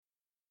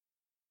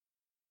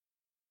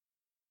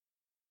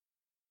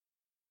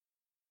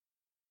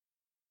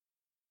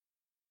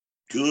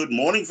Good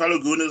morning, fellow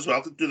Gooners.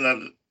 Welcome to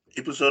another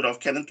episode of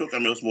Cannon Talk.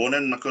 I'm your host, Morning,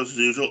 and my co-host as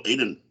usual,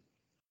 Aiden.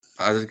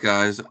 As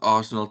guys,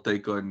 Arsenal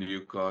take on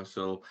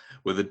Newcastle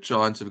with a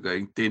chance of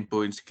going 10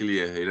 points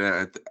clear.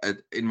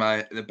 In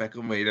the back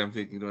of my head, I'm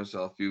thinking to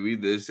myself, you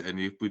win this and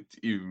you put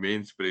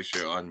immense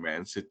pressure on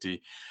Man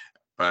City.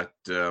 But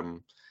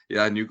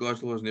yeah,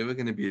 Newcastle was never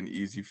going to be an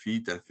easy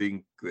feat. I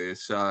think their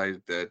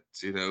side that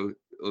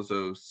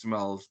also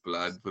smells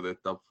blood for the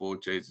top four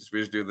chase,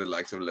 especially with the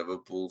likes of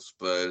Liverpool,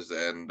 Spurs,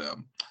 and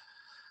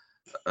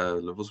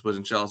Liverpool, Spurs,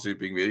 and Chelsea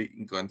being very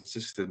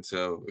inconsistent.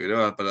 So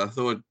but I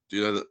thought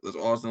that this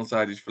Arsenal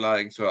side is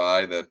flying so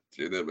high that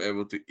they're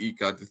able to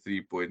eke out the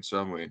 3 points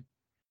somewhere.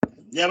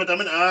 Yeah, but I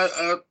mean,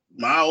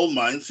 my whole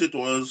mindset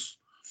was,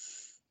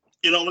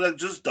 like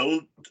just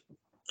don't,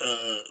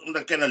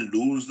 like kind of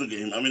lose the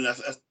game. I mean,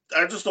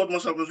 I just thought to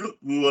myself, look,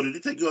 we were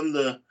already taking on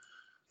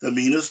the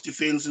meanest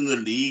defense in the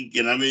league,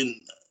 and I mean,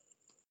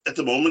 at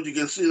the moment you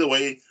can see the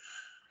way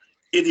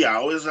Eddie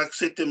Howe has like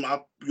set them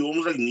up. You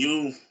almost like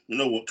knew,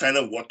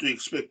 what to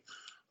expect.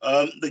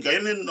 The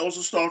game then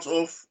also starts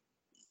off,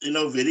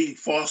 very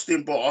fast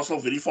tempo, also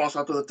very fast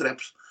out of the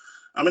traps.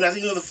 I mean, I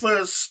think in the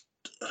first,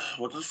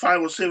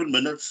 5 or 7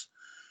 minutes,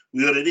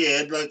 we already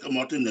had like a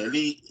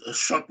Martinelli a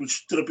shot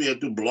which Trippier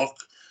had to block.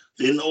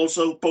 Then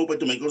also Pope had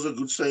to make also a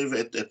good save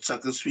at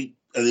Saka's feet.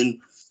 And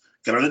then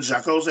Granit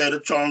Xhaka also had a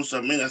chance.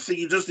 I mean, I think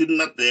he just did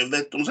not have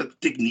that almost like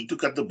technique to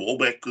cut the ball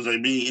back because I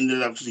mean, he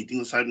ended up just hitting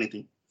the side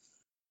netting.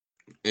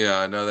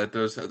 Yeah, no, that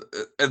was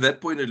at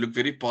that point it looked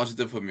very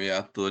positive for me.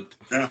 I thought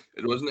Yeah,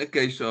 it wasn't a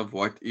case of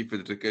what if,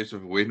 it's a case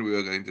of when we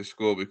were going to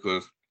score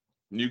because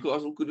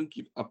Newcastle couldn't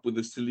keep up with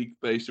the silly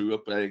pace we were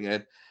playing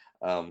at.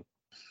 Um,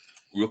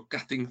 we were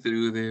cutting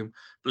through them,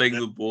 playing yeah,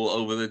 the ball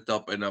over the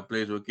top, and our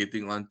players were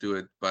getting onto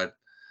it. But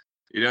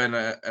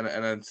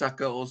and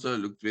Saka also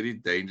looked very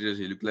dangerous.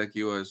 He looked like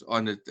he was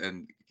on it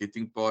and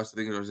getting past. I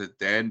think it was a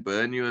Dan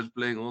Burn he was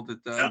playing all the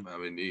yeah. time. I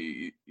mean,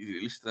 he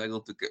really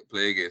struggled to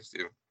play against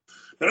him.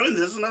 But I mean,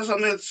 this is not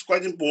something that's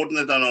quite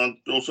important that I want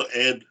to also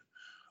add.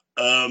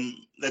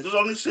 That was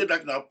only said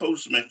like now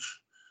post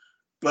match.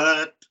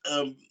 But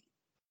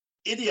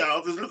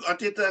anyhow, because look,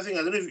 Arteta, I think,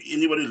 I don't know if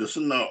anybody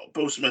listened now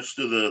post match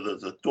to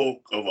the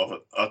talk of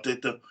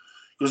Arteta,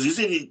 because he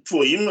said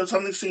for him,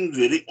 something seemed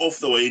very off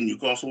the way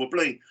Newcastle were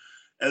playing.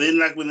 And then,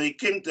 like, when they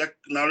came back,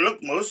 now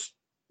look, most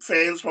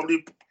fans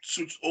probably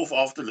switched off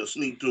after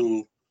listening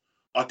to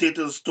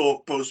Arteta's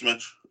talk post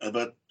match.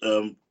 But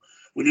when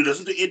you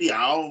listen to Eddie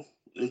Howe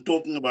and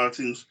talking about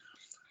things,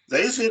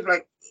 they said,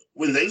 like,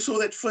 when they saw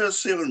that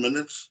first 7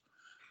 minutes,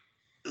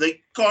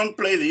 they can't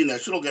play the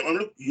national game. I mean,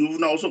 look, you've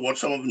now also watched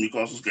some of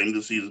Newcastle's game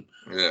this season.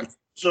 Yeah.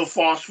 So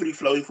fast, free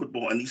flowing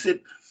football. And he said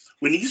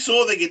when he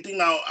saw they're getting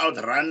now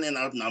outrun and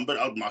outnumbered,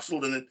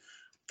 outmuscled, and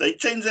they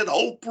changed that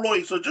whole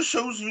ploy. So it just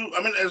shows you,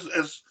 I mean,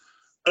 as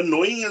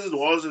annoying as it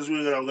was, as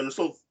we are going to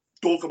still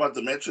talk about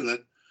the match and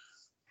that,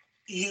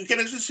 you can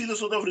actually see the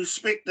sort of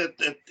respect that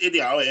Eddie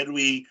Howe had.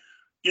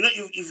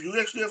 If you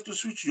actually have to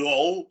switch your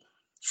whole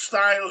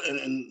style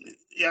and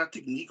yeah,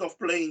 technique of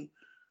playing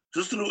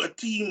just through a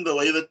team, the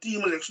way the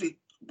team was actually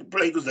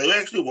playing, because they were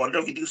actually worried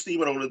of getting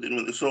steamrolled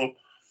when they saw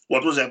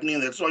what was happening,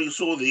 and that's why you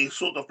saw the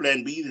sort of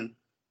plan B then.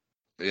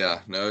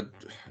 Yeah, no,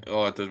 it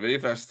was very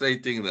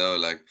frustrating though.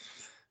 Like,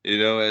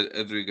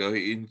 as we go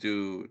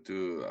into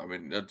I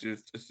mean, not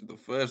just the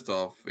first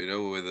half, where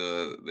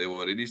they were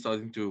already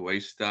starting to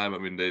waste time. I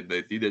mean, they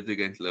did it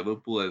against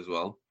Liverpool as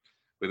well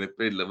when they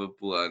played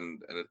Liverpool,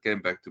 and it came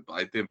back to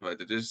bite them.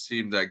 But it just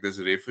seemed like this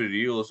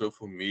referee also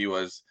for me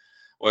was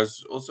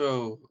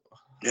also,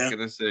 how Yeah.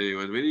 can I say,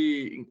 was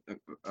very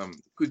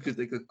quick to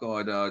take a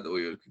card out or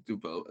you're quick to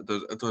bow.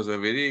 It was a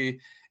very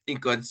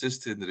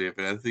inconsistent ref,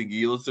 and I think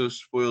he also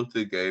spoiled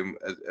the game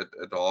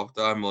at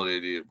halftime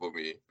already for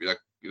me. Like,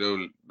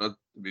 not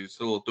we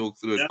still talk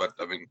through it, Yeah. but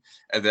I mean,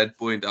 at that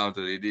point, I was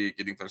already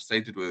getting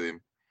frustrated with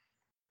him.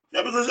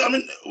 Yeah, because I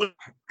mean, when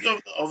you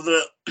think of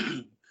the,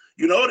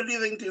 already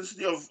the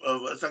intensity of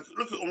it's like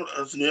look,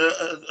 it's near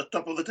a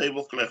top of the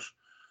table clash.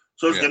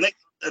 So Yeah,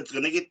 it's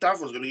gonna get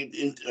tough. It's gonna get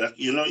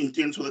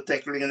intense with the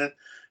tackling and it.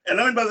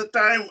 And I mean, by the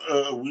time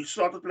we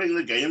started playing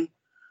the game,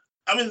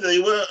 I mean they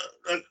were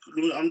like,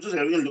 I'm just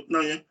having a look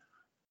now. Yeah,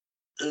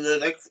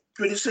 like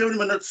 27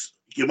 minutes,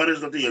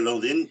 Guimaraes got the yellow.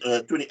 Then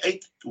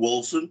 28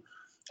 Wilson,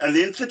 and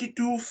then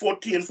 32,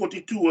 40, and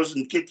 42 was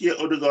Nketiah,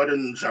 Odegaard,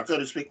 and Xhaka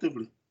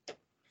respectively.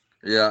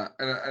 yeah,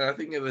 and I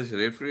think it was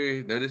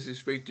referee. No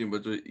disrespect to him,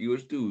 but he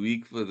was too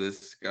weak for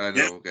this kind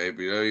Yeah, of game.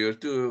 He was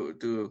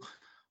too.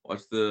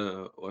 What's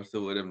the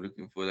word I'm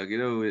looking for? Like,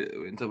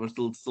 when someone's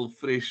still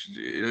fresh,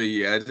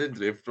 he hasn't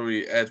left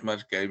probably as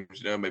much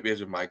games. Maybe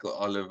as a Michael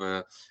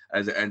Oliver,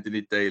 as a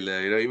Anthony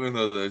Taylor. Even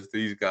though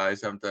these guys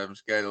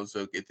sometimes can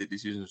also get the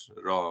decisions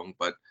wrong,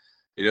 but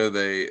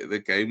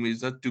the game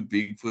is not too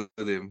big for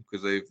them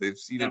because they've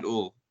seen it yeah,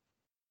 all.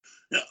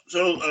 yeah.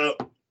 So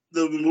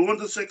the we move on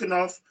to the second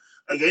half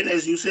again,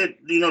 as you said,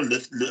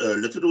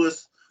 littered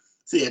with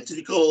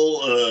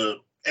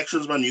theatrical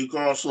actions by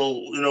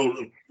Newcastle.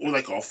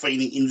 Like a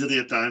feigning injury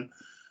at time,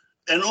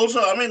 and also,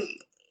 I mean,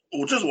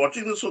 just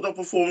watching this sort of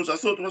performance, I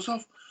thought to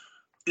myself,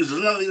 is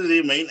not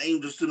their main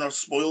aim just to not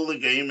spoil the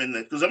game? And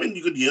because I mean,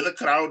 you could hear the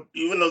crowd,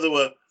 even though they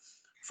were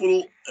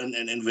full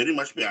and very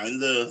much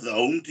behind the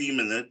home team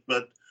and that,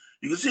 but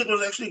you could see it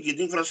was actually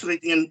getting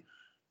frustrating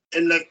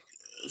and like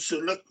so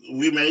like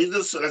we made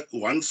this like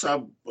one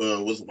sub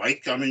with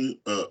White coming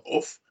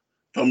off,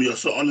 Tommy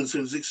also on in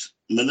 76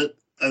 minute,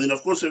 and then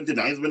of course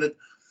 79th minute,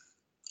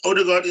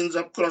 Odegaard ends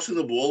up crossing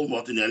the ball,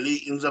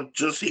 Martinelli ends up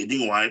just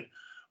heading wide.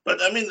 But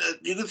I mean,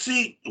 you could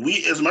see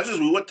we as much as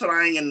we were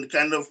trying and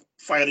kind of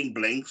firing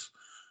blanks,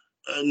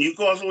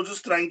 Newcastle was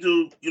just trying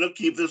to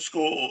keep the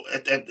score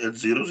at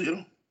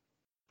 0-0.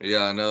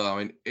 Yeah, no, I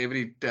mean,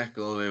 every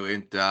tackle they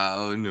went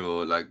down,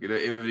 or like,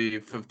 every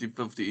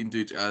 50-50 into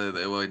each other,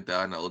 they went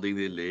down, holding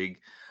their leg.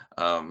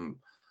 Um,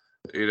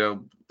 they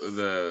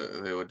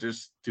were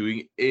just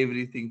doing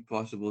everything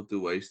possible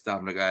to waste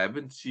time. Like, I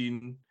haven't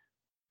seen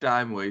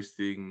time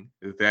wasting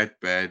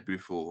that bad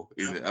before.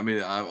 I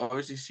mean, I've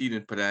obviously seen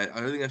it, but I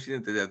don't think I've seen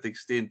it to that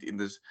extent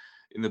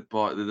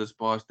this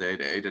past day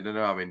and age. I don't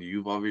know. I mean,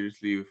 you've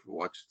obviously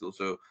watched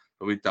also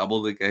probably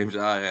double the games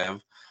I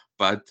have,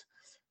 but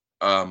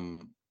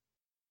um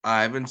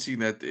I haven't seen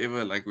that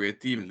ever. Like where a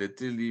team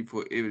literally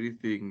for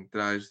everything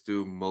tries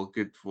to milk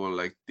it for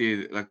like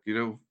 10, like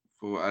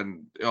for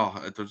and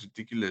oh, it was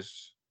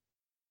ridiculous.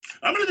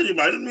 I mean, it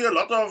reminded me a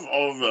lot of.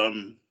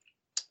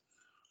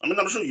 I mean,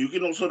 I'm sure you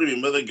can also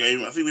remember the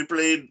game. I think we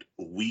played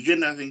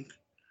Wigan. I think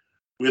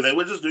where they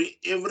were just doing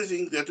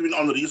everything. They had to win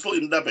on Riesel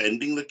ended up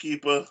handing the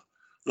keeper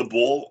the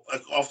ball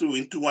like after we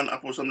went 2-1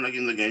 up or something like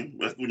in the game.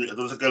 Like it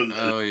was like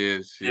Oh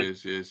yes, yeah.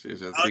 yes, yes,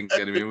 yes. I think I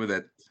remember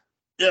that.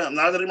 Yeah,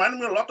 now that reminded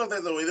me a lot of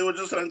that, the way they were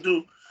just trying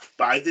to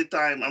buy the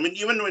time. I mean,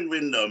 even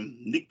when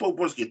Nick Pope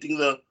was getting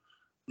the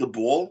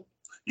ball,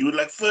 you would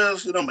like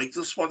first, make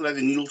the spot right,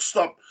 then he'll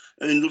stop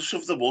and then he'll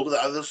shift the ball to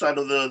the other side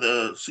of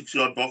the 6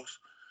 yard box.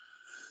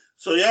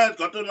 So yeah, it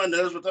got on my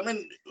nerves, but I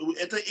mean,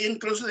 at the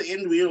end, close to the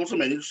end, we also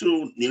managed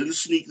to nearly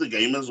sneak the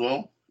game as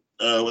well.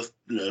 With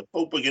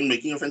Pope again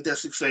making a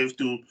fantastic save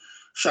to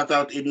shut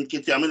out Eden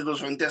Kitty. I mean, it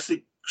was a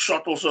fantastic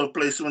shot, also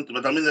placement.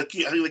 But I mean, I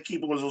think the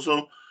keeper was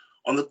also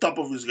on the top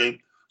of his game.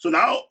 So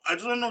now I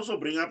just want to also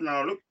bring up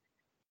now. Look,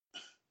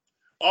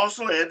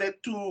 Arsenal had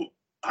that two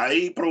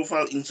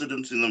high-profile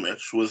incidents in the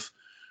match with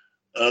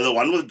the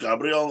one with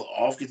Gabriel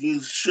off getting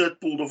his shirt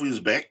pulled off his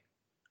back.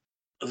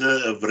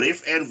 The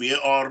ref and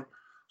VAR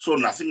saw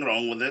nothing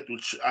wrong with that,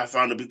 which I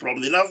found a big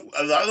problem. Then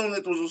the other one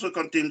that was also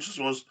contentious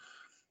was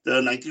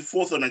the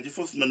 94th or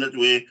 95th minute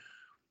where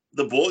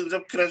the ball ends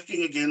up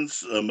crashing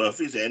against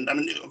Murphy's hand. I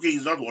mean, okay,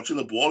 he's not watching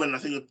the ball, and I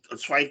think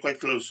it's fine,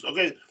 quite close.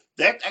 Okay,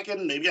 that I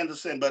can maybe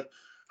understand, but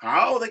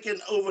how they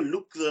can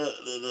overlook the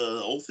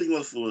whole thing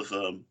with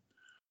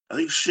I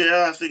think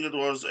Shea, I think it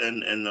was,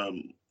 and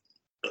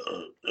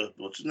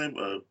what's his name,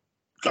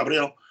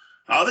 Gabriel.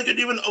 How they could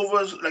even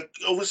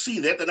oversee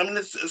that? And I mean,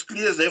 it's as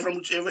clear as day from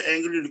whichever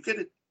angle you look at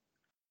it.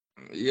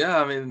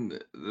 Yeah, I mean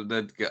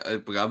that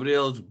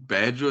Gabriel's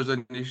badge was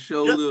on his Yeah,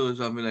 shoulder or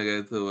something like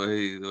that. The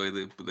way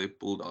they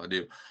pulled on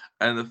him,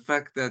 and the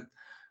fact that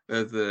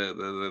the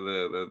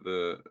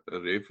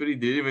referee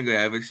didn't even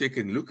have a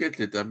second look at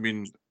it. I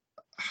mean,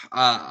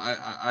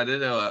 I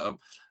don't know.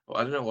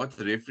 I don't know what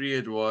the referee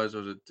it was.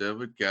 Was it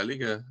David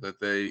Gallagher that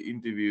they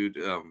interviewed?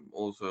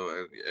 Also,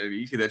 and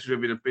he said that should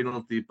have been a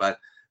penalty, but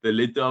the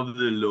letter of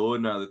the law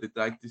now that they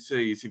try to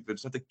say is if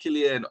it's not a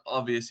clear and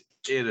obvious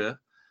error,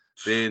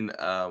 then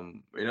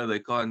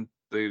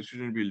they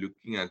shouldn't be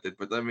looking at it.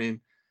 But I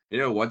mean,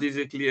 what is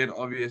a clear and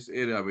obvious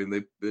error? I mean,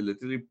 they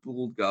literally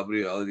pulled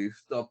Gabriel. His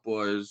stop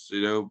was,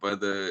 but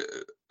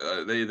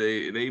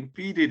they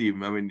impeded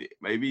him. I mean,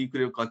 maybe he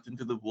could have gotten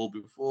to the ball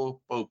before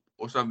Pope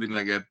or something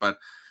like that. But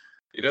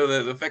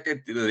the fact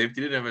that they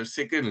didn't have a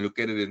second look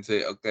at it and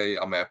say, okay,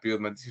 I'm happy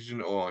with my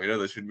decision, or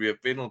there should be a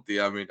penalty.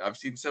 I mean, I've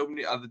seen so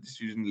many other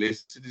decisions,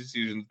 lesser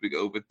decisions being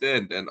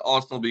overturned, and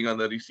Arsenal being on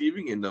the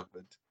receiving end of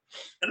it.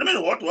 and I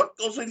mean, what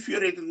also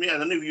infuriated me, I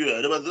don't know if you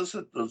heard about this,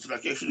 it was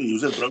like actually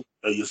news that broke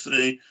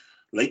yesterday,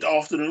 late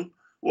afternoon,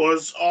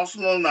 was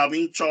Arsenal now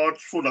being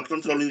charged for not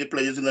controlling the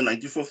players in the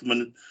 94th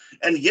minute.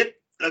 And yet,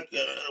 like,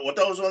 what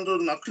I was want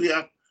to now clear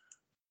up,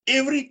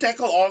 every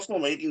tackle Arsenal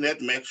made in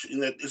that match,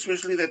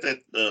 especially that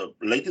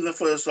late in the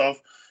first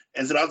half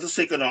and throughout the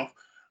second half,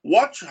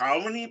 watch how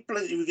many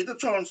players, if you get a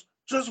chance,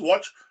 just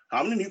watch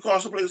how many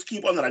Newcastle players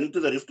keep on running to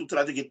the ref to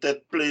try to get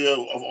that player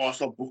of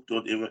Arsenal booked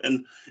or whatever.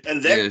 And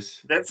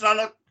Yes. that's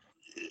not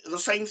the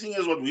same thing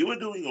as what we were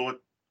doing or what.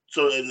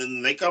 So, and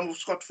then they come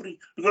scot free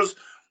because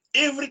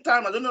every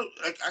time, I don't know,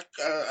 like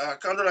I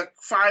counted like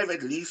five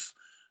at least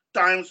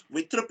times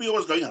where Trippier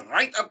was going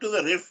right up to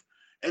the ref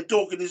and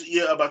talk in his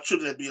ear about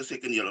shouldn't that be a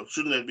second yellow?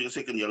 Shouldn't that be a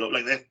second yellow?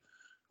 Like that.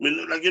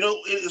 When, like,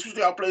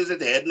 especially our players that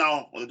they had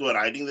now, that were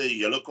riding the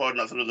yellow card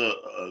now through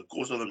the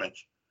course of the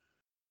match.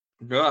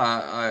 No,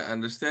 I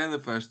understand the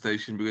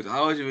frustration because I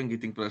was even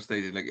getting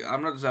frustrated. Like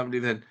I'm not somebody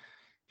that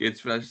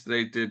gets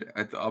frustrated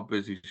at the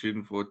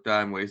opposition for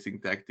time wasting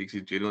tactics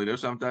in general.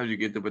 Sometimes you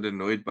get a bit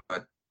annoyed,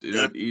 but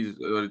Yeah. it is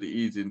what it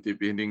is, in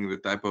depending the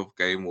type of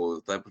game or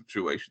the type of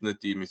situation the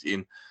team is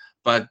in.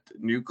 But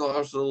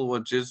Newcastle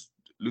were just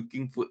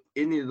looking for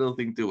any little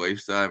thing to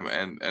waste time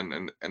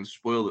and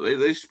spoil it.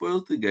 They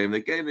spoiled the game.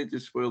 They came in to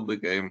spoil the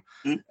game,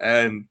 Mm.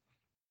 and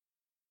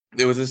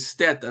there was a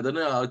stat. I don't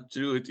know how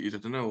true it is. I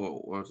don't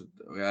know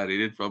where I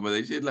read it from, but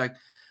they said like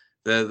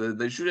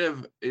they should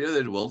have,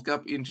 that World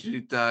Cup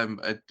injury time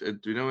at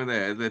when they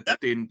had that Yeah,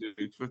 10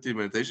 to 15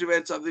 minutes. They should have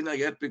had something like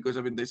that because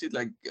I mean they said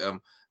like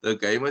the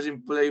game was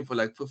in play for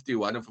like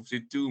 51 or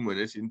 52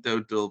 minutes in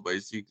total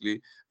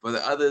basically. For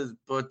the other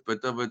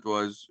bit of it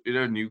was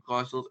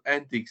Newcastle's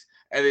antics,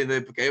 and then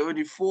they gave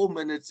only 4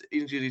 minutes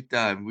injury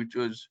time, which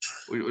was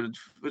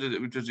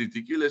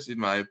ridiculous in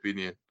my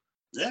opinion.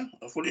 yeah,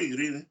 I fully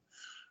agree.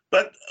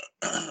 But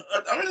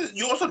I mean,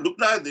 you also look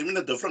now at them in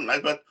a different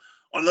light. But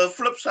on the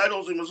flip side,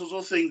 also you must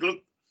also think, look,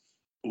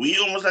 we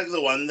almost like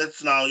the one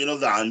that's now,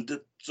 the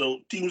hunted. So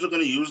teams are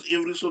going to use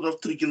every sort of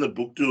trick in the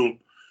book to,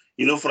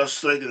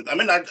 frustrate it. I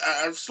mean,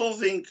 I still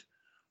think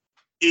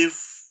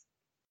if,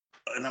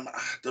 and I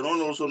don't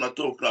want also not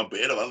talk now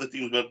bad of other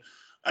teams, but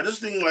I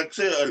just think like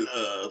say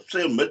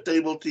a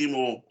mid-table team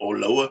or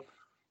lower,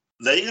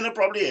 they're going to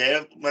probably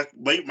have like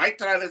might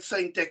try that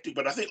same tactic,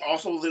 but I think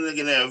also then they're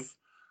going to have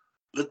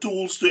the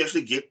tools to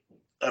actually get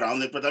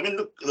around it. But I mean,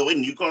 look, the way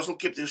Newcastle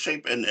kept their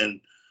shape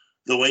and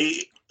the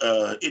way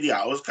Eddie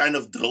Howe's kind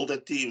of drilled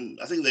that team,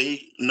 I think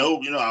they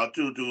know, how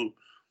to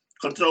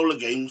control the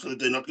game so that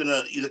they're not going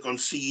to either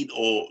concede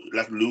or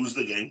like lose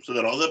the game. So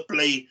they'd rather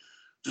play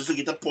just to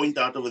get a point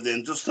out of it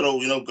than just throw,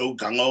 go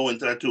gung-ho and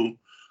try to,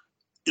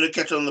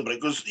 catch on the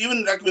break. Because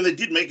even like when they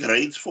did make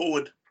raids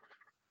forward,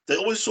 they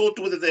always saw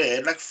to it that they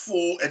had like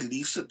four at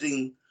least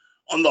sitting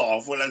on the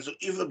halfway line. So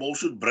if the ball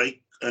should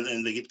break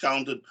and they get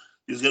counted,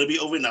 there's going to be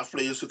over enough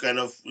players to kind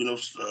of,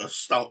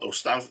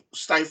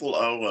 stifle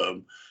our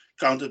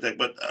counter attack.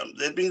 But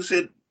that being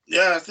said,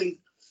 yeah, I think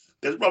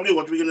that's probably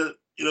what we're going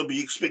to,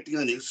 be expecting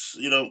in the next,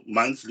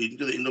 months leading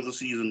to the end of the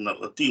season.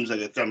 Teams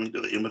that are coming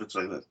to the Emirates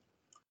like that.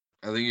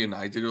 I think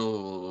United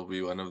will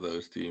be one of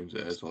those teams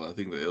as well. I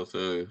think they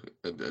also,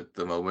 at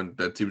the moment,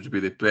 that seems to be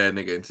the plan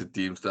against the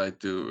teams try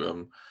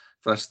to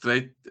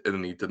frustrate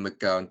and eat on the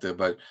counter.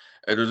 But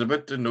it was a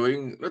bit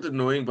annoying, not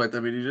annoying, but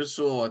I mean, you just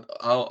saw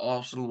how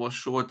Arsenal was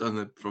short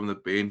from the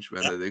bench,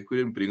 man. Yeah. They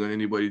couldn't bring on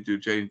anybody to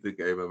change the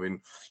game. I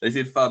mean, they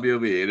said Fabio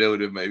Vieira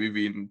would have maybe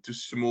been too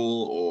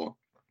small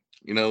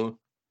or,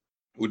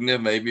 wouldn't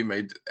have maybe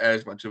made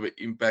as much of an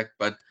impact,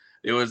 but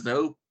there was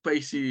no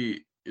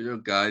pacey,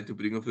 guy to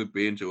bring off the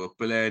bench or a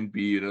plan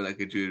B, like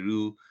a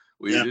Giroud,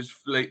 where you Yeah. just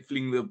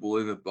fling the ball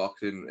in the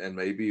box and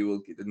maybe you will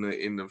get in the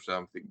end of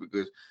something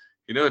because,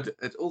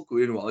 it's all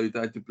good while you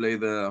try to play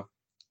the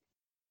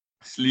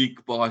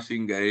sleek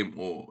passing game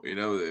or,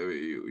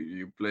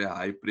 you play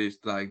high press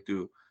trying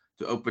to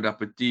open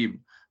up a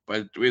team.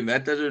 But when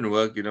that doesn't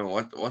work,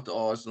 what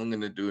are Arsenal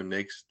going to do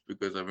next?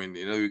 Because I mean,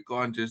 we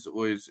can't just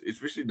always,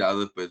 especially now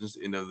the business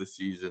end of the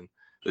season.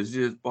 This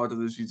is part of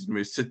the season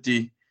where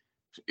City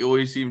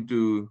always seem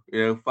to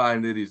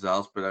find the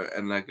results. But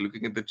and like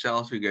looking at the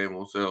Chelsea game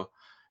also,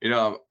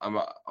 I'm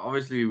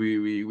obviously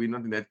we're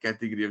not in that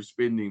category of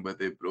spending, but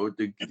they brought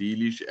the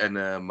Grealish and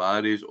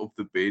Mahrez off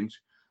the bench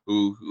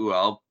who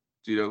helped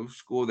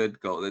score that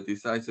goal, that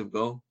decisive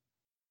goal.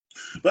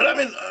 But I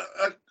mean,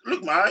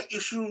 look, my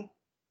issue,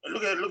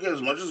 look at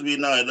as much as we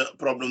now had a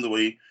problem the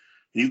way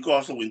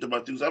Newcastle went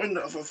about things. I mean,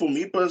 for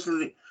me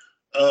personally,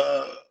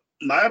 uh,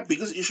 my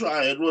biggest issue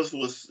I had was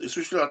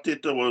especially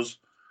Arteta was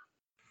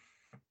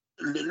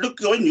look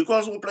the way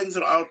Newcastle were playing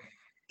throughout,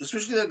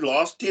 especially that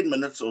last 10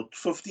 minutes or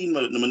 15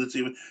 minutes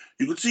even.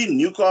 You could see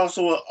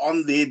Newcastle were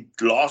on their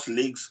last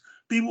legs.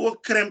 People were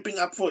cramping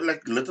up for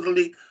like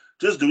literally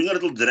just doing a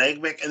little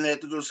drag back and they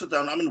had to go sit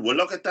down. I mean,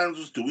 Willock at times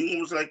was doing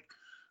almost like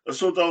a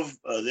sort of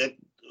that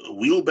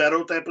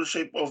wheelbarrow type of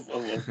shape of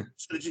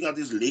stretching out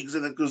his legs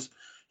and because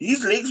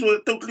his legs were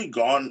totally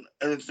gone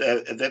at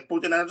that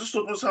point. And I just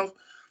thought to myself,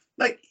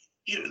 like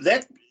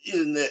that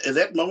at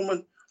that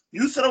moment,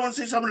 you throw and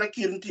say someone like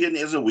Kieran Tierney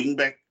as a wing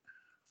back,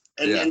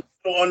 Yeah. and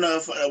throw on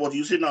what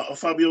you say now,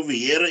 Fabio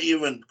Vieira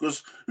even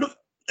because look,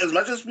 as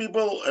much as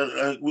people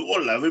we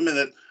all love him and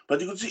that, but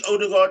you could see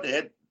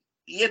Odegaard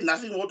he had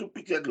nothing more to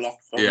pick that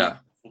lock from him. Yeah.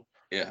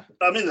 Yeah.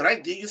 I mean,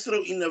 right there you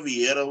throw in a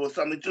Vieira with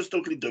something just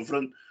totally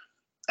different.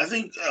 I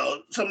think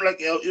something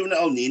like even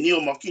El Nino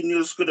or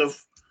Marquinhos could have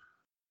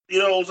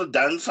also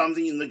done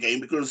something in the game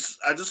because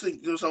I just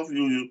think to yourself,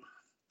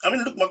 I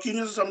mean, look,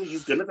 Marquinhos is something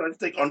he's gonna try to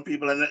take on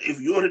people, and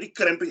if you're already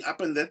cramping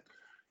up in that,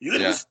 you're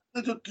gonna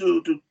Yeah. be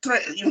to try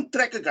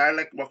track a guy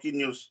like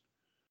Marquinhos.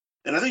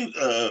 And I think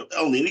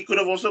El Nini could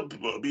have also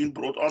been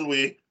brought on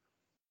where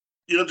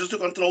just to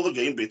control the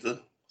game better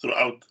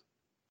throughout.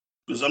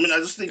 Because I mean, I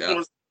just think there Yeah.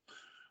 was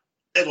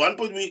at one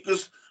point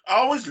because I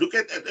always look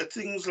at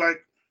things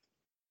like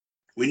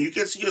when you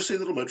can see your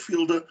central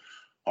midfielder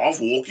half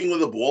walking with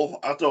the ball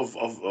out of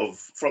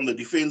from the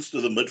defense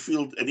to the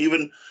midfield and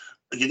even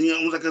getting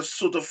almost like a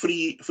sort of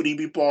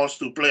freebie pass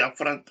to play up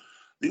front,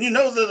 then you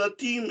know that the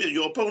team,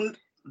 your opponent,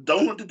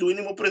 don't want to do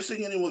any more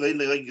pressing anymore. Their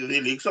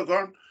legs are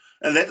gone.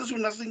 And that is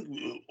when I think,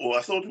 or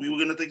I thought we were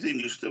going to take the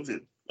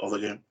initiative of the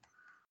game.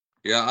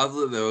 Yeah, I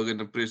thought they were going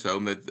to press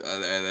home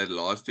that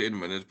last 10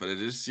 minutes, but it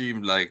just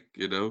seemed like,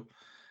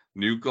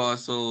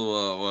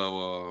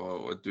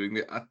 Newcastle were doing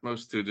the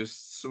utmost to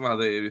just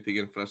smother everything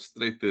and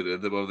frustrate the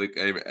rhythm of the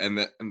game. And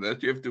that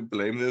you have to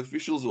blame the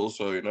officials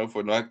also,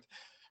 for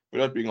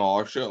not being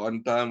harsher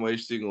on time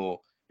wasting or,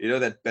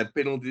 that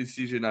penalty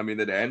decision. I mean,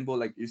 that handball,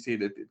 like you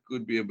said, it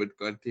could be a bit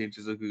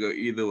contentious. It could go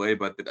either way,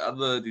 but that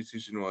other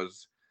decision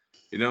was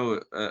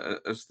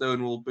a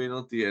Stonewall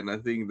penalty, and I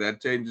think that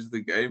changes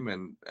the game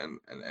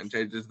and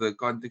changes the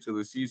context of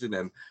the season.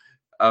 And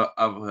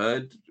I've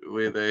heard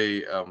where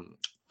they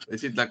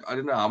said like I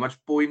don't know how much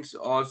points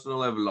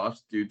Arsenal have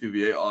lost due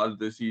to VAR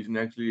this season,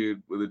 actually,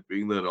 with it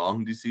being the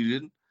wrong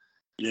decision.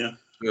 Yeah.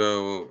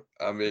 So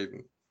I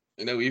mean.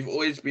 We've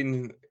always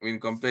been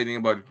complaining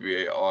about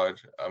VAR.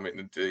 I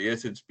mean,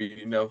 yes, it's been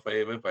in our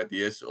favor, but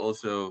yes,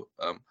 also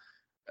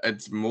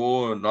it's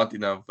more not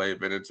in our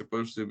favor, and it's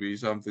supposed to be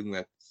something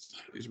that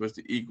is supposed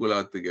to equal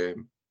out the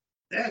game.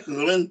 Yeah, because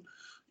I mean,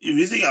 if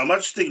you think how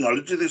much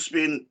technology they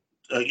spend,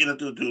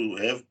 to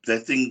have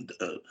that thing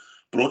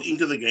brought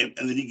into the game,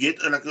 and then you get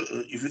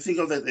if you think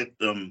of that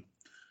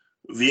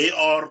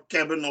VAR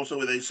cabin also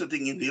where they're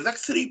sitting in, there's like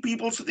three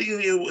people sitting in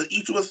there,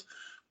 each with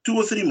two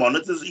or three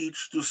monitors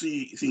each to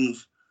see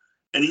things,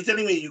 and you're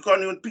telling me you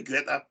can't even pick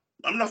that up.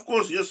 I mean, of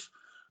course, yes,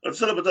 it's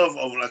still a bit of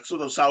like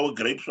sort of sour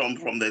grapes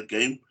from that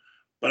game,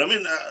 but I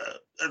mean,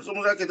 it's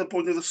almost like at the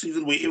point of the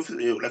season where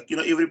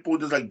every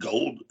point is like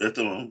gold at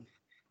the moment.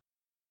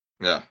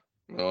 Yeah,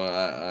 no,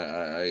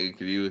 I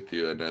agree with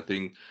you, and I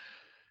think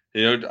I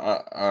don't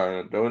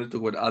want to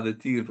talk about other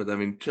teams, but I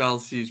mean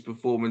Chelsea's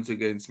performance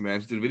against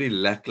Manchester really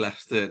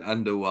lackluster and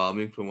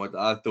underwhelming from what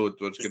I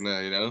thought was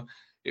gonna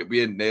it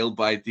be a nail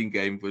biting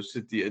game for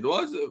City. It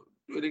was to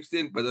an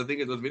extent, but I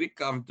think it was very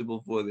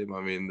comfortable for them. I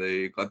mean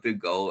they got the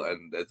goal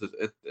and that was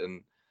it,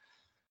 and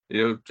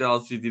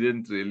Chelsea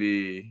didn't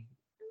really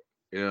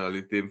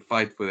let them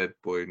fight for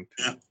that point.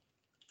 Yeah.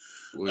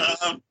 Which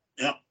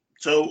Yeah.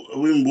 So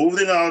we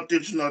moved in our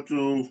attention now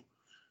to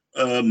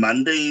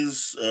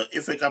Monday's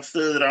FA Cup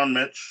third round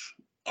match,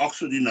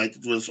 Oxford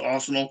United versus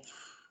Arsenal.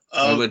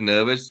 I'm a Um, bit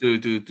nervous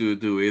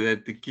to wear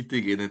that the kit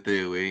again that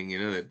they're wearing,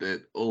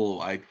 that all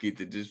white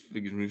kit. It just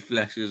gives me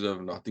flashes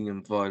of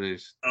Nottingham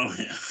Forest. oh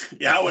yeah,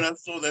 yeah. When I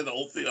saw that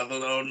whole thing, I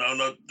thought, oh no,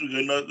 not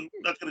going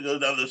to go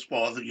down this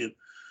path again.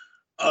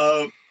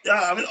 Yeah,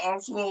 I mean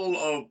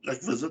Arsenal like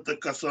visit the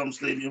Qassam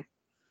Stadium,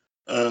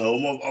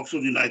 home of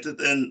Oxford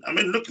United, and I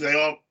mean look, they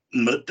are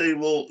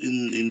mid-table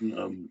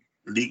in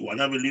League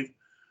One, I believe.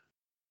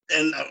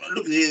 And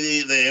look,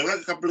 they have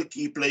like a couple of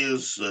key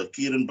players,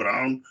 Kieran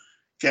Brown,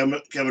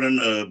 Cameron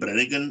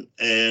Brannigan,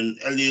 and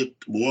Elliot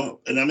Moore.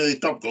 And I mean, the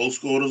top goal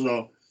scorers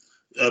are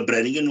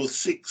Brannigan with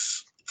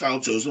 6, Kyle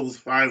Joseph with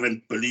 5,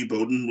 and Billy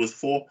Bowden with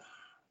 4.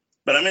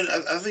 But I mean,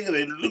 I think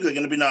they're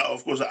going to be now,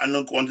 of course, an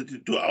unknown quantity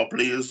to our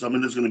players. I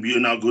mean, there's going to be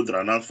now a good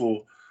run out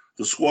for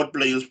the squad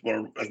players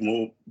for like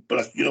more,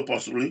 like,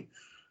 possibly.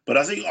 But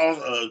I think,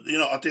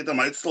 Arteta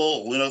might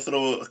still,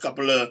 throw a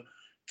couple of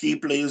key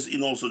players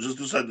in also just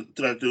to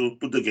try to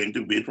put the game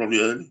to bed probably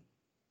early.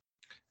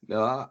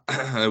 No,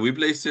 we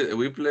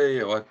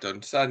play what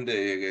on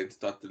Sunday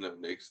against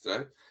Tottenham next,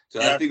 right? So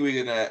I Yeah, think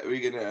we're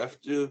gonna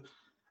have to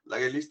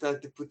like at least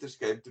start to put this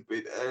game to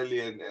bed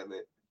early and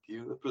then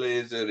give the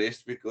players a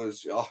rest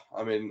because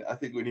I mean I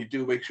think we need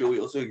to make sure we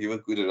also give a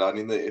good run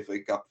in the FA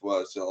Cup for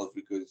ourselves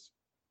because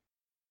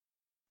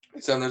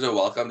it's sometimes a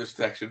welcome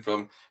distraction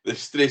from the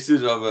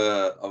stresses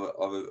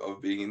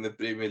of being in the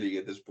Premier League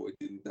at this point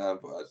in time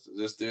for us.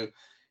 Just to,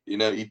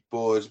 eat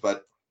pause.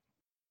 But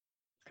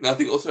I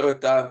think also a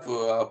time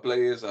for our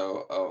players,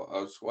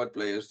 our squad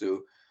players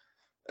to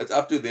it's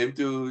up to them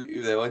to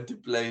if they want to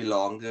play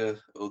longer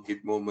or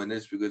get more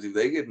minutes because if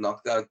they get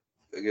knocked out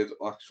against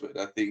Oxford,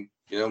 I think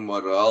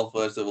morale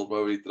first of all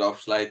probably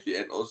drop slightly,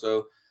 and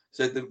also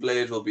certain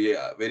players will be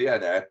very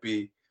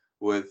unhappy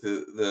with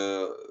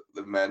the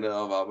manner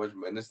of how much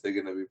minutes they're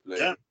gonna be yeah,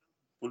 playing.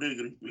 fully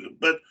agree.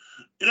 But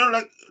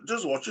like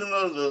just watching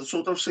the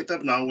sort of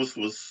setup now with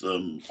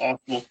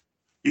Arsenal,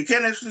 you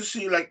can actually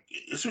see like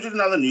especially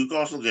now the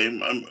Newcastle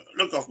game.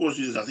 Look, of course,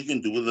 there's nothing you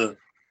can do with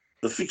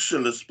the fixture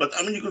list, but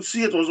I mean you could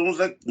see it was almost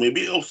like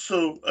maybe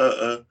also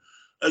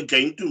a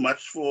game too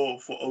much for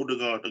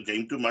Odegaard, a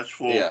game too much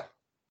for Yeah,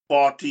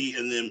 Party,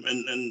 and then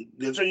and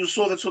that's when you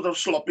saw that sort of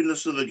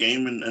sloppiness of the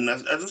game, and I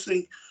just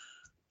think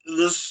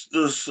this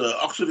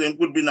Oxford game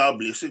could be now a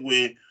blessing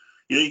where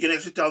you can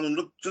actually tell them,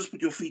 look, just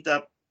put your feet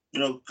up,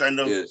 kind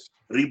of yes.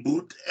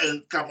 reboot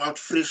and come out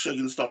fresh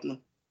against Tottenham.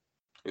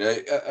 Yeah,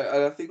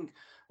 I think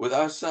with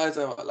our size,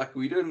 like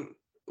we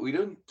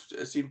don't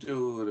seem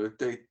to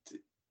rotate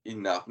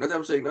enough. Not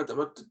I'm saying not I'm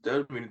not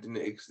don't mean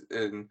it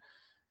in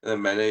a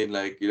manner in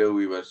like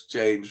we must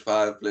change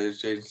 5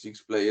 players, change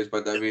 6 players,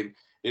 but I mean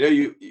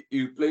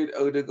you played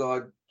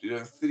Odegaard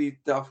 3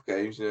 tough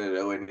games in a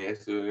row, and he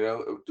has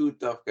to 2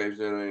 tough games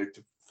in a row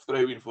to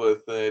throw in for a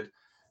third.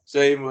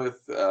 Same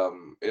with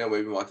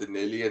maybe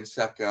Martinelli and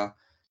Saka.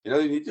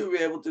 You need to be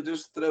able to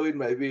just throw in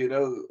maybe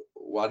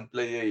one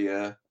player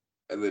here,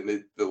 and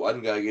then the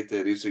one guy get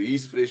there, so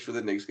he's fresh for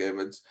the next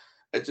game.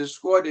 it's a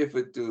squad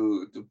effort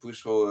to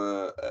push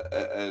for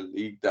a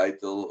league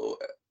title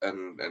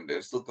and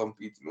then still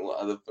compete in all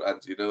other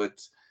fronts.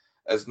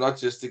 It's not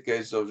just a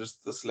case of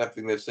just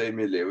slapping the same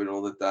 11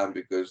 all the time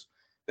because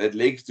that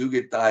legs do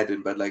get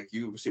tightened. But like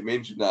you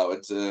mentioned now,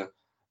 it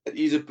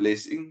is a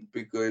blessing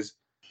because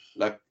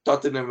like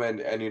Tottenham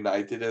and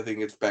United, I think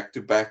it's back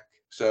to back.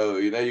 So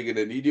you're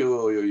gonna need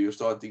your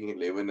starting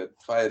 11 and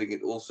firing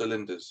at all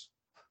cylinders.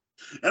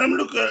 And I'm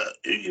look,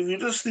 if you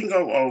just think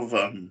of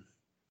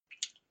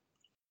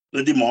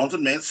the demands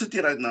of Man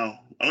City right now.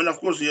 I mean, of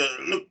course, yeah.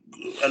 Look,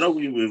 I know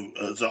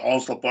it's an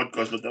All-Star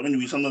podcast, but I mean,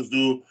 we sometimes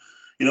do,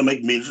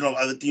 make mention of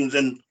other teams.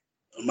 And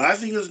my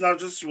thing is not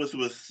just with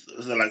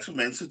the likes of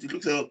Man City.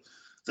 Look,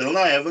 they'll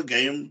now have a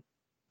game.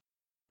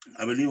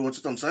 I believe what's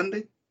it on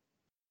Sunday?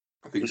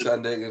 I think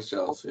Sunday against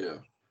Chelsea. Yeah.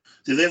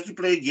 Then they have to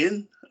play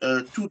again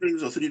 2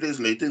 days or 3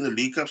 days later in the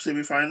League Cup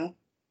semi-final.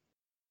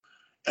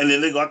 And then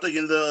they got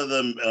again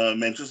the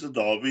Manchester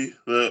derby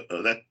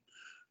that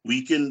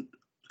weekend.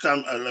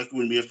 Come like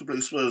when we have to play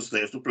Spurs, they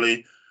have to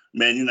play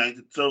Man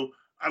United. So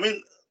I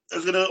mean,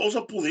 it's gonna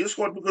also pull their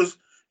squad because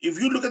if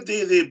you look at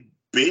their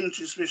bench,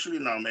 especially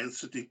now Man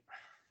City,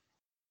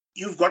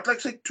 you've got like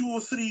say 2 or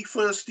 3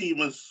 first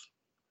teamers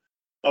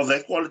of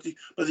that quality,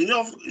 but then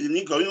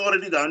you're going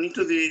already down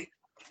into the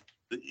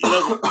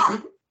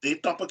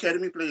top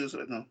academy players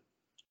right now.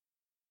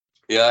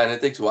 Yeah, and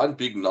it takes one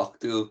big knock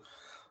to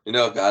a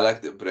guy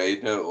like the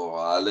Bruyne or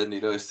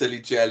Haaland, a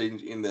silly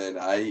challenge in the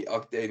high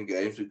octane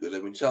games because I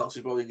mean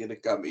Chelsea probably gonna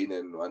come in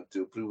and want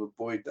to prove a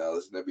point now.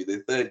 It's gonna be the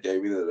third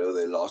game in a row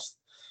they lost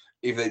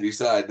if they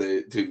decide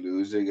to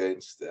lose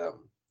against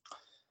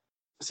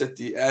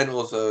City, and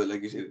also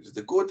like you said, it's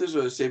the quarters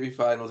or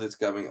semi-finals that's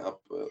coming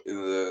up in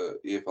the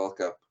EFL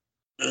Cup.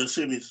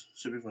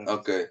 Semi-final.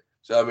 Okay.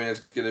 So I mean,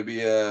 it's gonna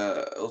be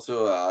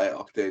also a high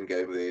octane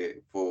game there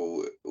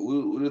for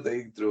who do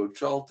they throw?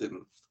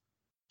 Charlton.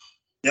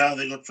 Yeah,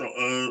 they got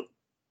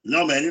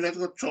no, Man United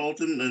got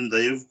Charlton and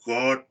they've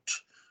got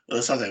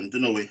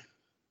Southampton away.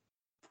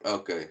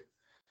 Okay,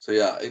 so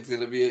yeah, it's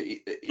gonna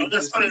be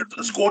interesting.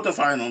 It's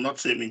quarterfinal, not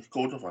semi,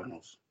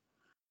 quarterfinals.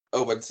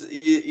 Oh, but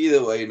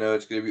either way,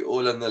 it's gonna be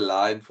all on the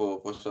line for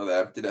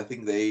Southampton. I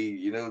think they,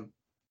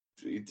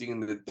 eating in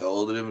the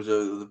doldrums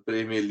of the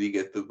Premier League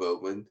at the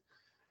moment.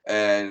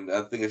 And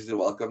I think it's a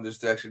welcome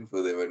distraction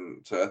for them.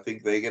 And so I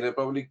think they're going to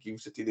probably give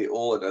City their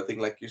all. And I think,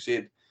 like you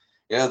said,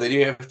 then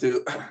you have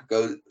to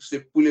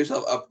pull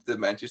yourself up to the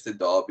Manchester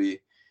derby.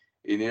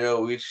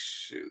 And,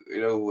 which,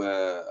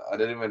 I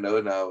don't even know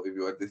now if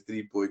you want the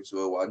 3 points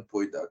or 1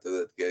 point out of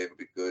that game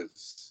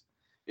because,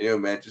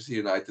 Manchester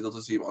United also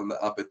seem on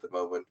the up at the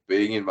moment.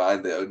 Bearing in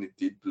mind they only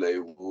did play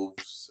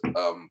Wolves,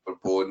 for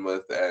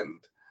Bournemouth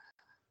and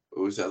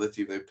who was the other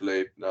team they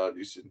played now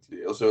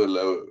recently? Also a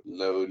lower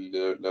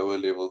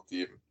level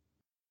team.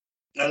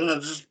 I don't know,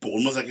 just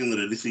Bournemouth I can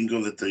really think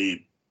of that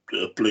they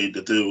played,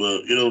 that they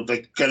were,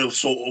 like kind of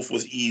so off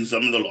with ease. I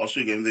mean, the last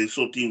week game, they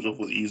saw teams off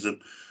with ease.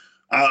 And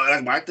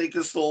like my take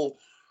is still,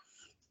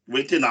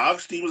 when Ten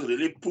Hag's team is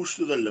really pushed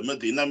to the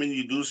limit, then I mean,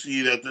 you do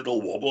see that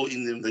little wobble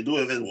in them. They do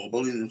have that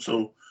wobble in them.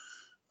 So,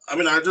 I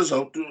mean, I just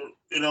hope to,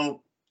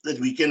 that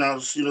we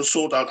can,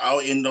 sort out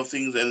our end of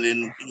things and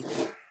then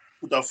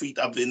put our feet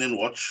up then and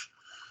watch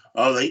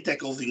how they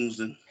tackle things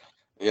then.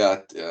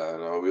 Yeah,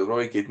 no, we'll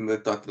probably get in the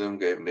Tottenham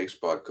game next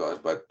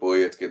podcast, but boy,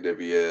 it's going to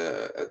be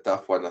a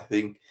tough one. I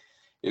think,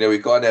 we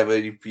can't have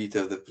a repeat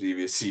of the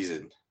previous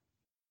season.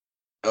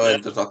 Oh, Yeah.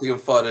 and there's Nottingham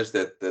Forest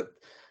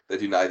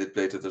that United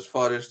played. It was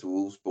Forest,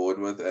 Wolves,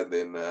 Bournemouth, and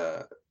then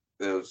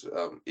there was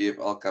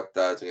EFL Cup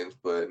ties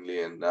against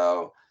Burnley, and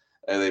now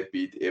they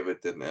beat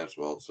Everton as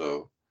well.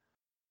 So,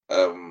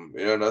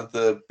 not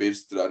the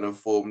best run of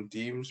form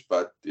teams,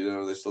 but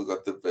they still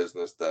got the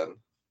business done.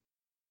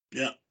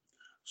 Yeah.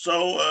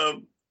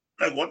 So,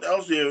 like, what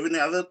else do you have? Any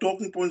other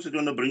talking points that you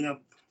want to bring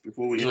up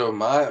before we?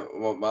 My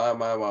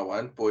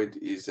one point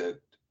is that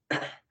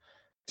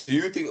do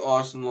you think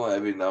Arsenal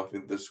have enough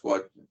in the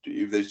squad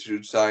if they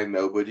should sign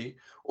nobody,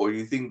 or do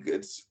you think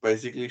it's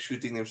basically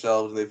shooting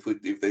themselves in the foot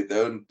if they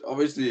don't?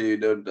 Obviously, I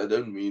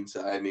don't mean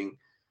signing.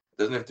 It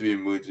doesn't have to be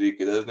Mudrik.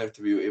 It doesn't have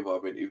to be whoever. I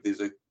mean, if there's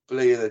a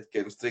player that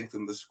can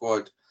strengthen the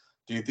squad,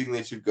 do you think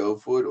they should go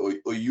for it,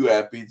 or are you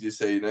happy to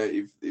say,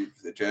 if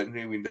the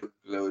January window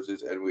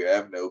closes and we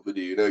have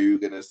nobody, you're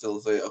gonna still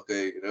say,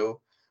 okay,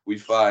 we're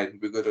fine?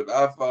 Because what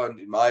I found,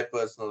 in my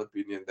personal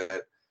opinion,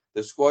 that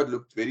the squad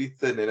looked very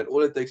thin, and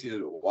all it takes is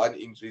one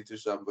injury to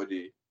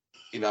somebody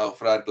in our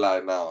front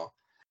line now,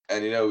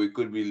 and we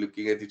could be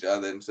looking at each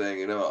other and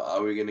saying,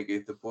 are we gonna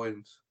get the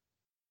points?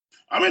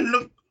 I mean,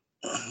 look,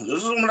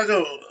 this is like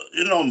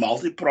a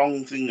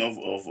multi-pronged thing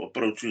of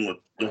approaching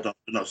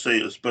what say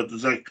is, but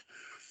it's like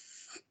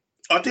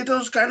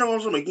Arteta's kind of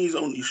also making his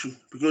own issue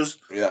because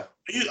Yeah,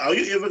 are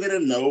you ever gonna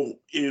know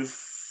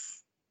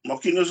if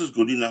Marquinhos is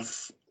good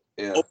enough?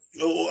 yeah,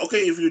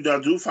 Okay, if you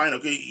do fine,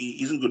 okay,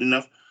 he isn't good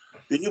enough.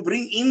 Then you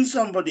bring in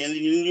somebody and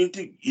then you need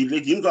to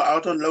let him go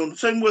out on loan.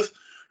 Same with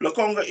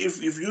Lokonga.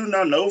 If you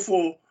now know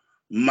for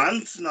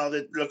months now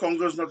that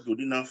Lokonga is not good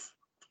enough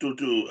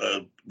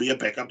to be a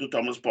backup to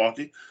Thomas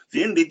Partey.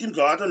 Then let him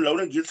go out on loan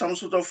and get some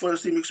sort of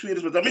first team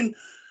experience. But I mean,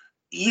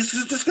 he's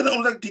just going to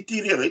like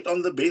deteriorate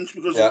on the bench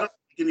because he's Yeah, not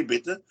any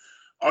better.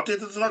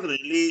 Arteta's not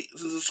really,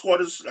 since the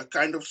squad is like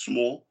kind of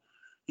small,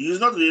 he's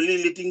not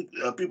really letting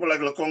people like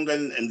Lokonga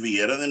and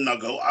Vieira then now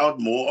go out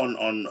more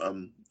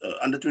on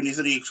under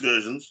 23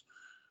 excursions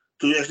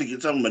to actually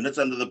get some minutes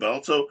under the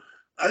belt. So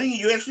I think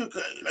you actually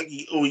like,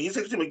 he's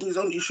actually making his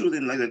own issue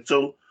then like that.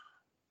 So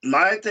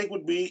my take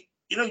would be,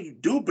 you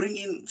do bring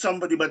in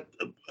somebody, but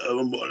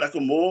like a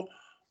more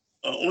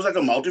almost like a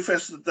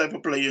multifaceted type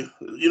of player.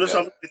 yeah,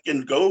 Somebody that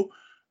can go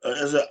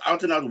as an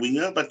out and out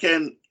winger, but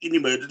can in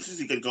emergencies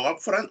he can go up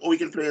front or he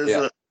can play as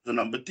yeah, the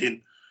number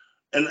 10.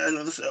 And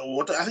this,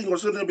 what I think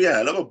was going to be a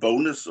hell of a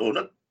bonus, or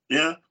not?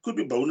 Yeah, could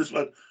be bonus,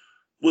 but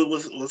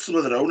with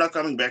Rona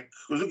coming back,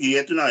 because look, he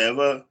had to now have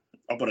a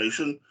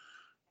operation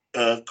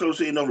close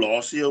to the end of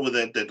last year with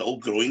that whole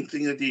growing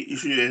thing that he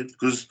issue had.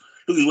 Because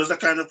look, he was the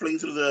kind of playing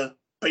through the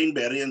pain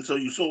barrier, and so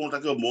you saw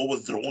like a more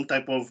withdrawn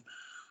type of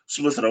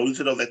Smith Rowe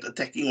instead of that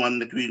attacking one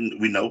that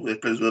we know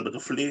that plays with a bit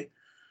of flair.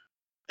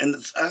 And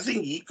I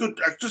think he could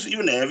just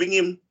even having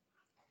him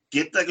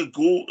get like a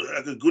goal,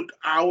 like a good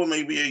hour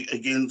maybe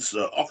against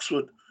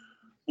Oxford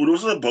would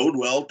also bode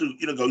well to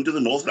going to the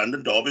North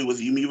London derby with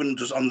him even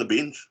just on the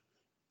bench.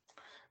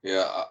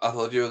 yeah. I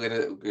thought you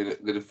were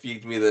gonna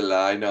feed me the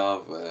line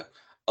of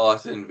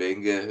Arsene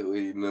Wenger, who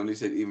he normally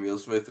said Emil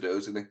Smith Rowe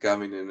was gonna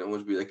come in and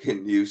almost be like a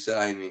new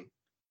signing.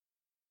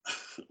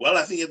 Well,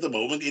 I think at the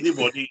moment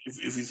anybody,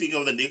 if you think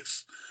of the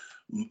next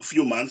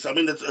few months, I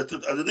mean, I don't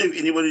know if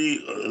anybody,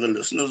 the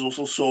listeners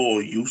also saw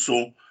or you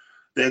saw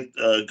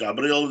that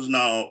Gabriel is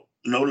now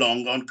no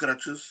longer on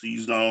crutches.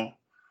 He's now,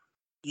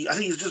 I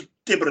think he's just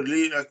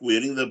temporarily like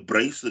wearing the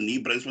brace, the knee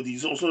brace, but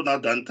he's also now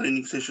done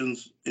training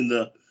sessions in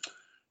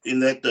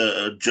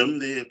that gym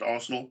there at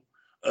Arsenal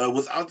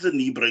without the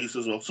knee brace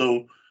as well.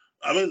 So,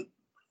 I mean,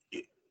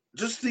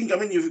 just think, I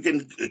mean, if you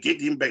can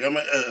get him back, I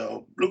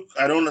mean, look,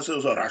 I don't want to say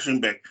also rushing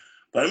back,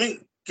 but I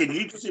mean, can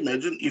you just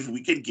imagine if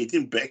we can get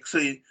him back,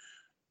 say,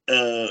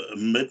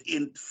 mid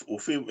in or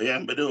February, yeah,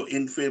 middle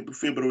in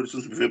February,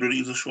 since February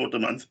is a shorter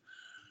month,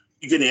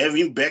 you can have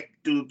him back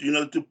to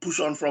to push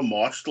on from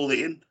March till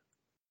the end.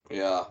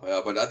 Yeah,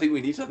 yeah, but I think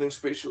we need something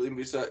special in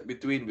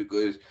between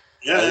because I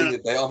Yeah, think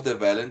the day after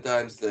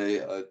Valentine's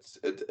Day,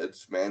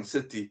 it's Man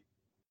City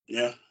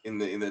yeah, in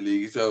the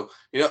league. So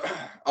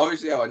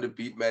obviously I want to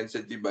beat Man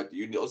City, but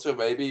you also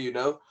maybe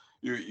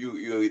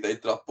they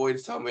drop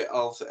points somewhere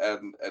else,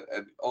 and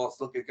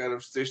Arsenal can kind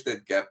of stretch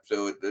that gap.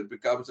 So it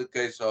becomes a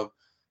case of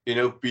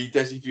beat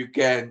us if you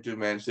can to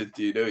Man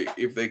City.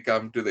 If they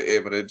come to the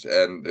Emirates,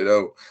 and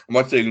I'm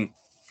not saying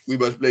we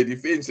must play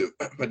defensive,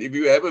 but if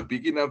you have a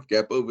big enough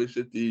gap over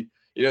City,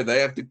 they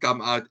have to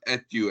come out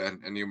at you,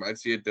 and you might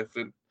see a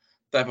different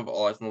type of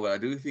Arsenal. But I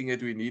do think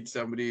that we need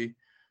somebody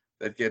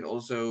that can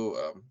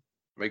also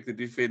make the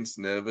defense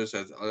nervous.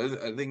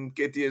 I think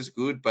Ketty is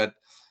good, but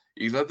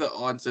he's not the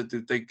answer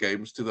to take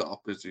games to the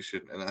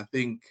opposition. And I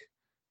think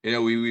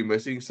we're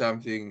missing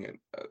something,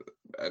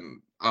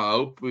 and I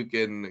hope we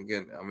can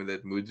again. I mean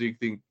that Mudrik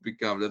thing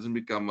doesn't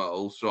become a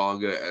whole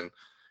saga, and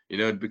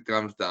it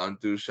becomes down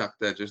to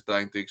Shakhtar just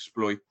trying to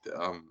exploit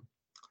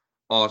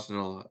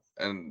Arsenal,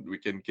 and we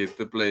can get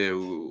the player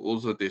who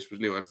also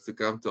desperately wants to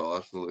come to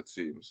Arsenal. It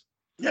seems.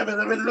 yeah. But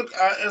I mean, look,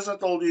 as I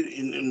told you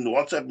in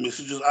WhatsApp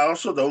messages, I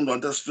also don't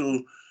want us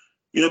to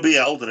be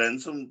held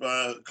ransom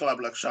by a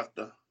club like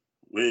Shakhtar.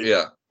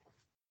 Yeah,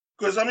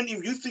 Because I mean,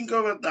 if you think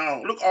of it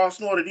now, look,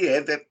 Arsenal already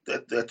had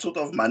that sort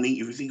of money.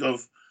 If you think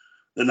of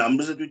the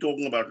numbers that we're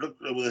talking about, look,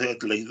 we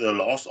had like the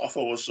last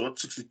offer was what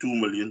 62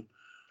 million.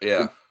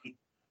 yeah,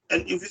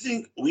 And if you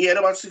think we had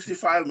about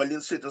 65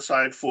 million set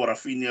aside for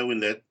Rafinha when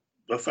that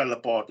fell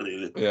apart,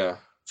 really. yeah.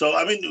 So,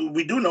 I mean,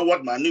 we do know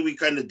what money we're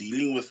kind of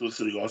dealing with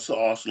regards to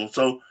Arsenal.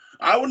 So,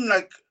 I wouldn't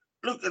like,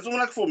 look, it's only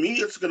like for me,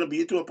 it's going to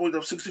be to a point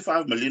of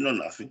 65 million or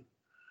nothing.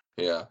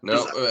 Yeah,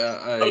 no,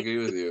 There's I no, agree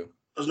with you.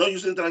 there's no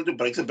use in trying to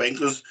break the bank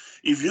because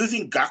if you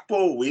think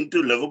Gakpo went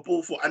to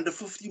Liverpool for under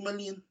 50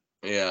 million,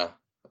 Yeah,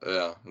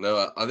 yeah.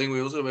 No, I think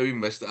we also maybe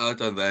missed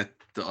out on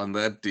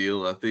that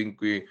deal. I think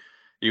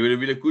he would have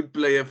been a good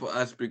player for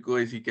us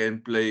because he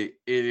can play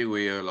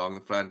anywhere along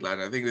the front line.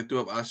 I think the two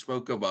of us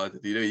spoke about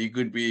it. He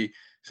could be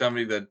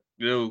somebody that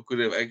could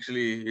have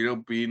actually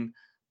been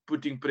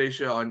putting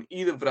pressure on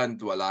either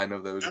front line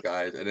of those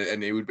guys,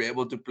 and he would be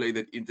able to play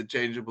that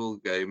interchangeable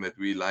game that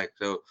we like.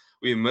 So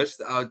we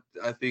missed out.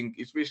 I think,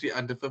 especially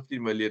under 50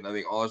 million. I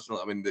think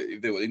Arsenal. I mean,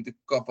 if they were willing to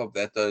cop up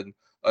that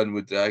on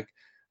Mudryk,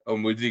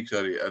 Mudryk,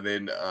 sorry. And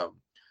then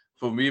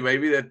for me,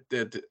 maybe that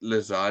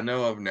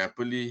Lozano of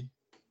Napoli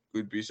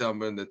could be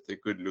someone that they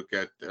could look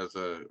at as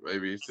a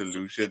maybe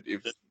solution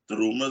if the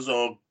rumors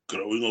are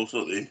growing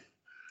also there,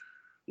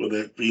 where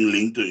they're being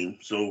linked to him.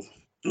 So,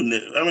 I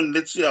mean,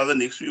 let's see how the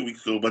next few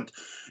weeks go. But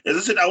as I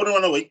said, I wouldn't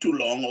want to wait too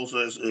long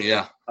also as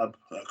yeah,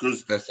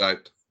 because that's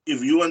right.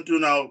 if you want to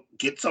now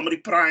get somebody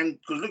primed,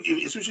 because look,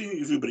 especially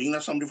if you bring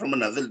up somebody from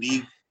another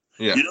league,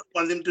 Yeah, you don't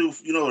want them to,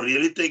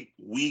 really take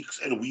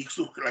weeks and weeks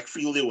to like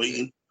feel their way yeah.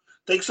 in.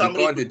 Take You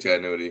somebody can't in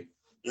January.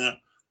 Yeah,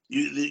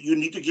 you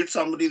need to get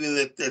somebody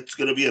that's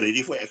going to be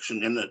ready for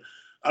action. And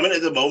I mean,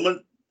 at the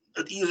moment,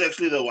 it is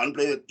actually the one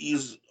player that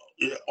is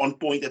on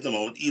point at the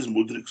moment is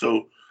Mudryk.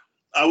 So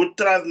I would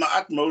try my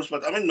utmost,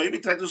 but I mean, maybe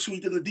try to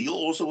sweeten the deal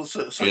also with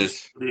some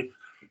Yes.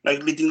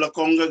 like letting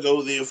Lakonga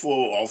go there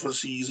for half a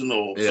season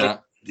or Yeah.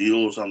 deal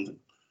or something.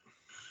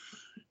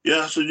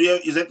 Yeah. So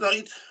is that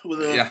right?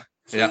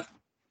 Yeah.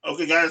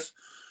 Okay, guys.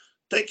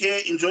 Take care.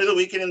 Enjoy the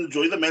weekend.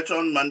 Enjoy the match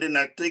on Monday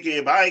night. Take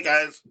care. Bye,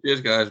 guys.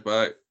 Cheers, guys.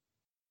 Bye.